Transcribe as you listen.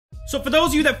So for those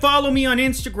of you that follow me on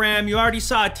Instagram, you already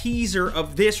saw a teaser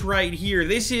of this right here.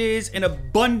 This is an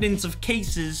abundance of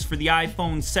cases for the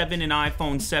iPhone 7 and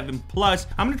iPhone 7 Plus.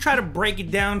 I'm gonna try to break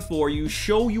it down for you,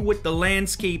 show you what the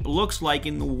landscape looks like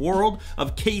in the world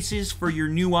of cases for your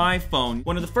new iPhone.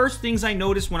 One of the first things I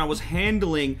noticed when I was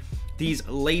handling these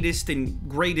latest and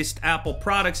greatest Apple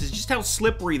products is just how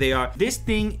slippery they are. This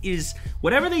thing is,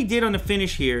 whatever they did on the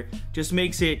finish here, just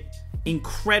makes it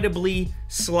incredibly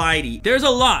slidey. There's a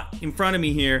lot in front of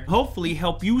me here. Hopefully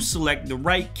help you select the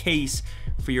right case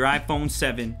for your iPhone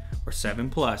 7 or 7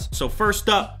 Plus. So first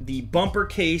up, the bumper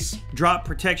case drop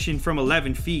protection from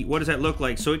 11 feet. What does that look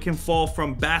like? So it can fall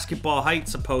from basketball height,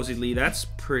 supposedly. That's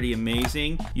pretty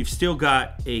amazing. You've still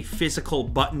got a physical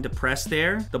button to press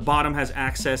there. The bottom has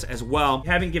access as well.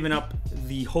 You haven't given up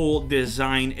the whole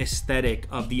design aesthetic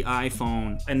of the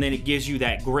iPhone, and then it gives you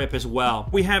that grip as well.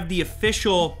 We have the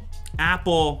official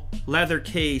Apple leather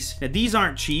case. Now these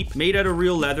aren't cheap, made out of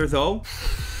real leather though.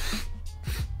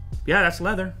 Yeah, that's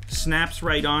leather. Snaps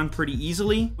right on pretty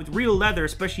easily. With real leather,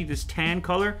 especially this tan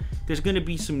color, there's gonna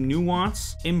be some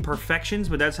nuance, imperfections,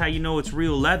 but that's how you know it's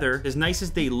real leather. As nice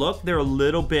as they look, they're a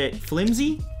little bit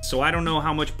flimsy, so I don't know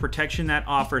how much protection that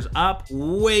offers up.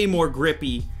 Way more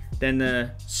grippy than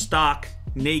the stock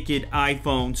naked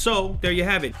iPhone. So there you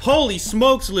have it. Holy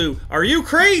smokes, Lou, are you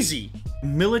crazy?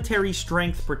 Military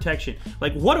strength protection.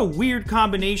 Like, what a weird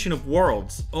combination of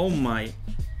worlds. Oh my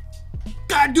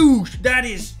gadoosh, that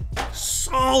is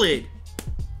solid.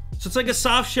 So it's like a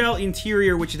soft shell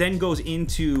interior, which then goes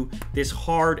into this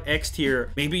hard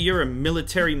exterior. Maybe you're a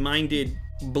military minded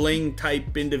bling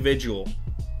type individual.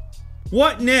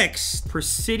 What next?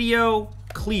 Presidio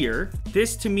clear.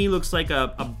 This to me looks like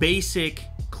a basic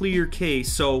clear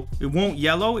case. So it won't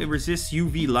yellow, it resists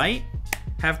UV light.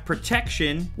 Have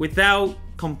protection without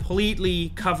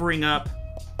completely covering up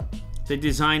the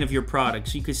design of your product.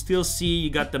 So you can still see you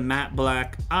got the matte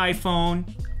black iPhone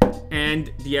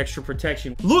and the extra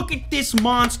protection. Look at this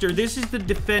monster. This is the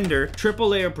Defender, triple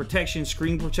layer protection,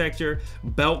 screen protector,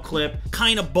 belt clip.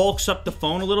 Kind of bulks up the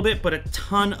phone a little bit, but a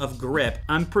ton of grip.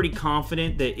 I'm pretty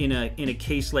confident that in a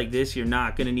case like this, you're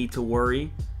not gonna need to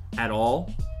worry at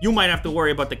all. You might have to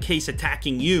worry about the case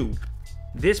attacking you.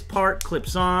 This part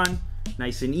clips on,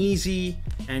 nice and easy,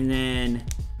 and then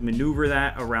maneuver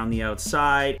that around the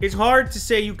outside. It's hard to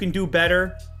say you can do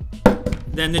better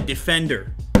than the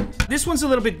Defender. This one's a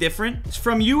little bit different. It's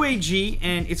from UAG,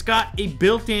 and it's got a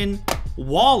built-in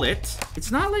wallet.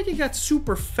 It's not like it got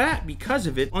super fat because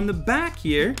of it. On the back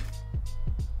here,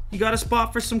 you got a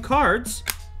spot for some cards,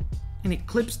 and it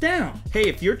clips down. Hey,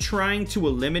 if you're trying to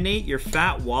eliminate your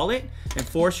fat wallet and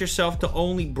force yourself to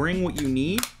only bring what you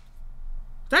need,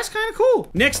 that's kind of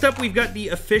cool. Next up, we've got the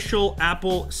official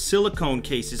Apple silicone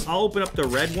cases. I'll open up the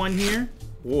red one here.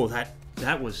 Whoa,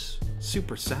 that was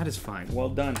super satisfying. Well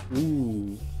done.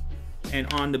 Ooh.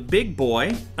 And on the big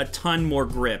boy, a ton more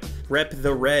grip. Rep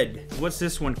the red. What's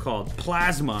this one called?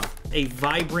 Plasma. A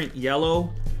vibrant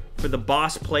yellow for the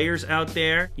boss players out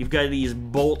there. You've got these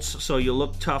bolts so you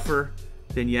look tougher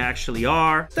than you actually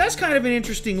are. That's kind of an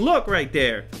interesting look right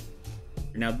there.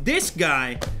 Now this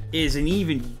guy is an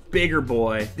even bigger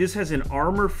boy. This has an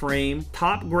armor frame,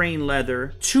 top grain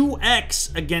leather,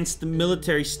 2X against the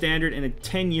military standard, and a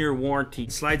 10-year warranty.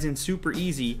 It slides in super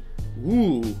easy.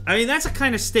 Ooh, I mean, that's a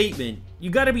kind of statement. You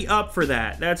gotta be up for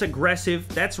that. That's aggressive,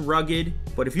 that's rugged.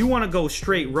 But if you wanna go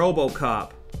straight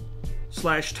RoboCop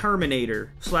 /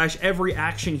 Terminator / every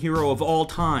action hero of all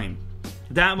time,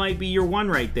 that might be your one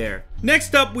right there.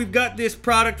 Next up, we've got this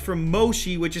product from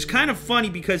Moshi, which is kind of funny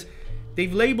because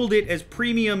they've labeled it as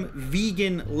premium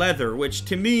vegan leather, which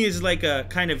to me is like a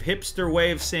kind of hipster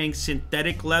way of saying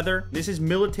synthetic leather. This is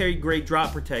military grade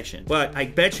drop protection, but I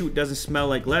bet you it doesn't smell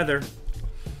like leather.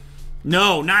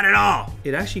 No, not at all.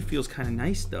 It actually feels kind of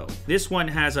nice though. This one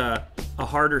has a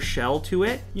harder shell to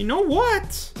it. You know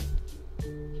what?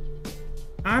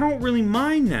 I don't really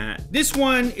mind that. This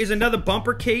one is another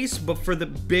bumper case, but for the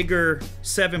bigger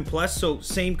 7 Plus, so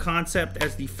same concept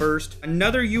as the first.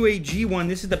 Another UAG one,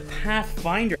 this is the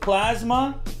Pathfinder.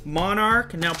 Plasma,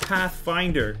 Monarch, now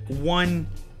Pathfinder. One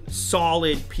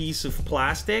solid piece of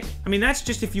plastic. I mean, that's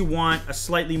just if you want a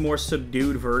slightly more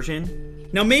subdued version.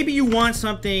 Now, maybe you want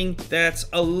something that's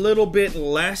a little bit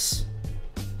less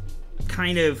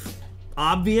kind of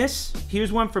obvious.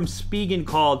 Here's one from Spigen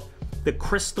called the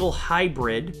Crystal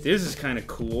Hybrid. This is kind of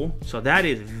cool. So that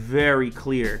is very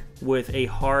clear with a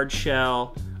hard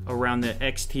shell around the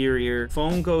exterior.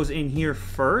 Foam goes in here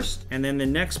first, and then the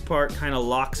next part kind of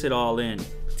locks it all in.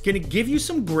 It's gonna give you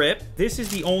some grip. This is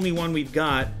the only one we've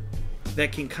got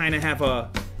that can kind of have a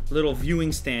little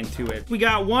viewing stand to it. We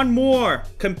got one more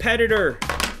competitor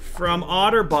From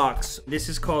Otterbox. This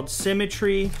is called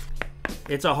Symmetry.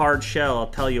 It's a hard shell, I'll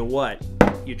tell you what.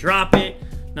 You drop it,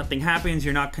 nothing happens,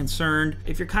 you're not concerned.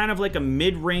 If you're kind of like a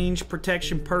mid-range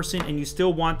protection person and you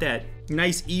still want that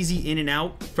nice, easy in and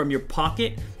out from your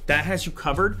pocket, that has you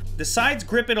covered. The sides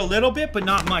grip it a little bit, but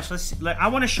not much. Let's see. I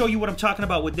want to show you what I'm talking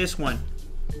about with this one,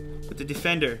 with the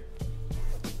Defender.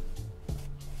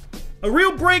 A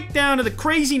real breakdown of the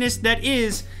craziness that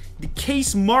is the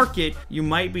case market. You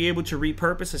might be able to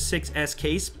repurpose a 6S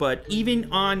case, but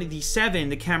even on the 7,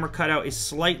 the camera cutout is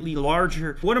slightly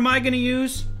larger. What am I gonna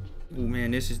use? Oh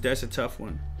man, that's a tough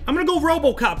one. I'm gonna go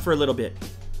RoboCop for a little bit.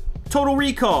 Total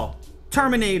Recall,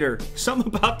 Terminator.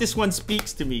 Something about this one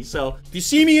speaks to me. So if you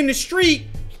see me in the street,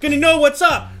 you're gonna know what's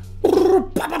up.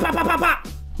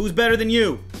 Who's better than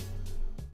you?